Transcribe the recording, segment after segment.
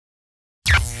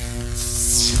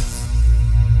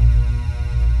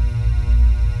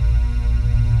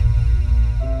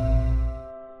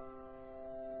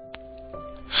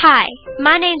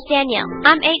My name's Danielle.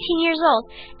 I'm 18 years old,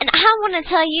 and I want to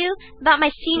tell you about my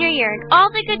senior year and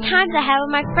all the good times I had with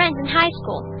my friends in high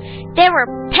school. There were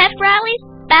pep rallies,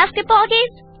 basketball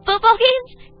games, football games,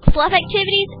 club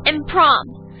activities, and prom.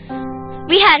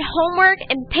 We had homework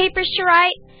and papers to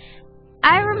write.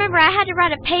 I remember I had to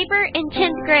write a paper in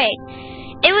 10th grade.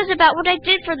 It was about what I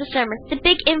did for the summer, the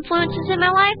big influences in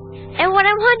my life, and what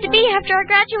I wanted to be after I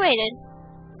graduated.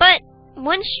 But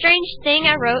one strange thing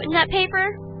I wrote in that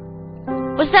paper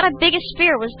was that my biggest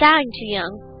fear was dying too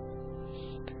young.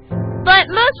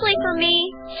 But mostly for me,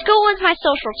 school was my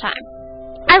social time.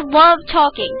 I love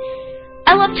talking.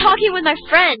 I love talking with my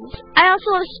friends. I also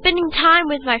love spending time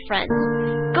with my friends,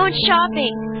 going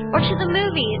shopping, or to the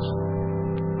movies,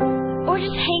 or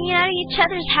just hanging out at each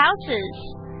other's houses.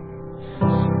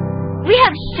 We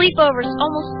have sleepovers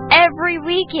almost every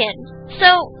weekend.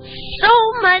 So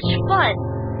much fun.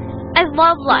 I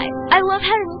love life. I love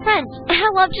having friends. And I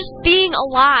love just being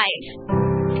alive.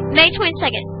 May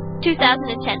 22nd,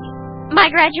 2010. My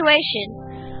graduation.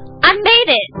 I made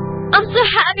it. I'm so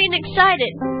happy and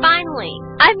excited. Finally.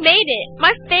 I made it.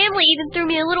 My family even threw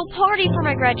me a little party for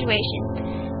my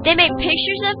graduation. They made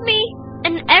pictures of me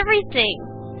and everything.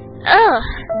 Ugh.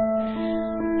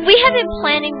 We have been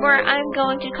planning where I'm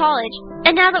going to college.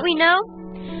 And now that we know,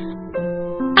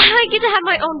 I get to have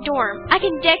my own dorm. I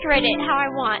can decorate it how I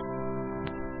want.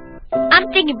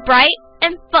 I'm thinking bright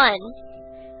and fun.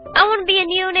 I want to be a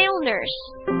neonatal nurse.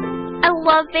 I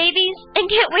love babies and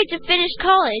can't wait to finish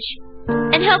college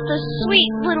and help those sweet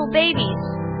little babies.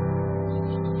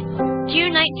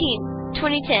 June 19,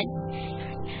 2010.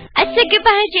 I said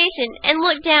goodbye to Jason and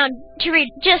looked down to read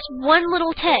just one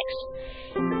little text.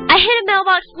 I hit a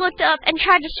mailbox, looked up, and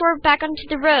tried to swerve back onto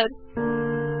the road.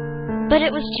 But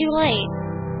it was too late.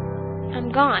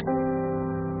 I'm gone.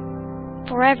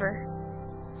 Forever.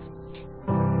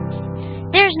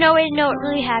 There's no way to know what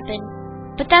really happened,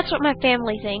 but that's what my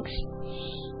family thinks.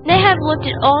 They have looked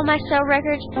at all my cell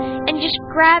records and just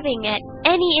grabbing at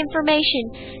any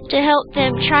information to help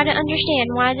them try to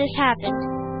understand why this happened.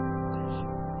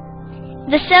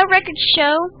 The cell records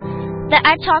show that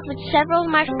I talked with several of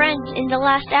my friends in the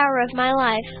last hour of my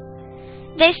life.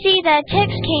 They see that a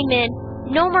text came in,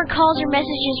 no more calls or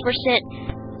messages were sent,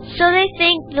 so they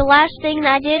think the last thing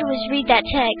that I did was read that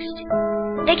text.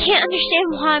 They can't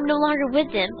understand why I'm no longer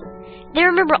with them. They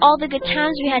remember all the good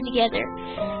times we had together.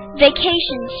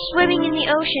 Vacations, swimming in the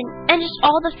ocean, and just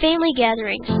all the family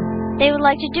gatherings. They would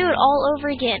like to do it all over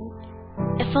again.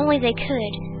 If only they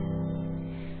could.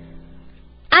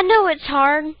 I know it's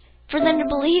hard for them to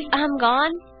believe I'm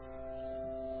gone.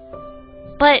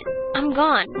 But I'm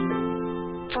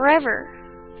gone. Forever.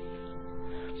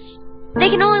 They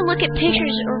can only look at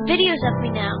pictures or videos of me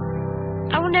now.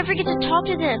 I will never get to talk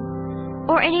to them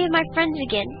or any of my friends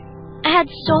again. I had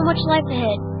so much life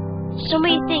ahead. So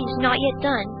many things not yet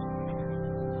done.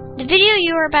 The video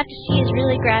you are about to see is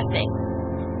really graphic,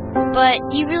 but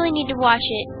you really need to watch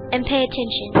it and pay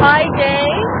attention. Hi,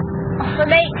 Dave. For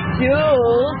me,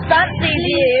 Jules. Fancy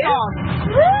you.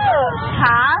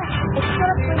 Huh? It's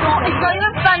not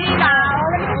even funny now.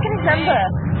 Let me just get his number.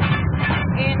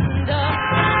 In the...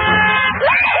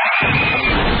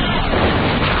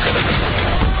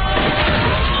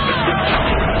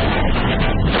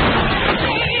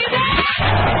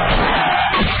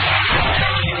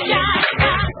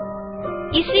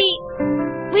 You see,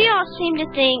 we all seem to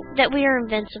think that we are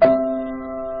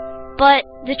invincible. But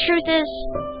the truth is,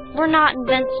 we're not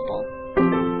invincible.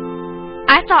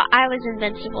 I thought I was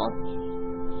invincible.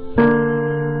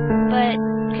 But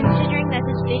considering that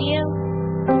this video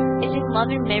is in love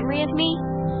and memory of me,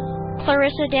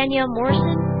 Clarissa Danielle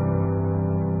Morrison,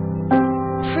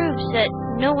 proves that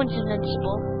no one's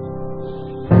invincible.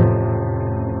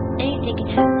 Anything can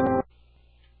happen.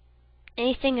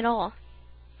 Anything at all.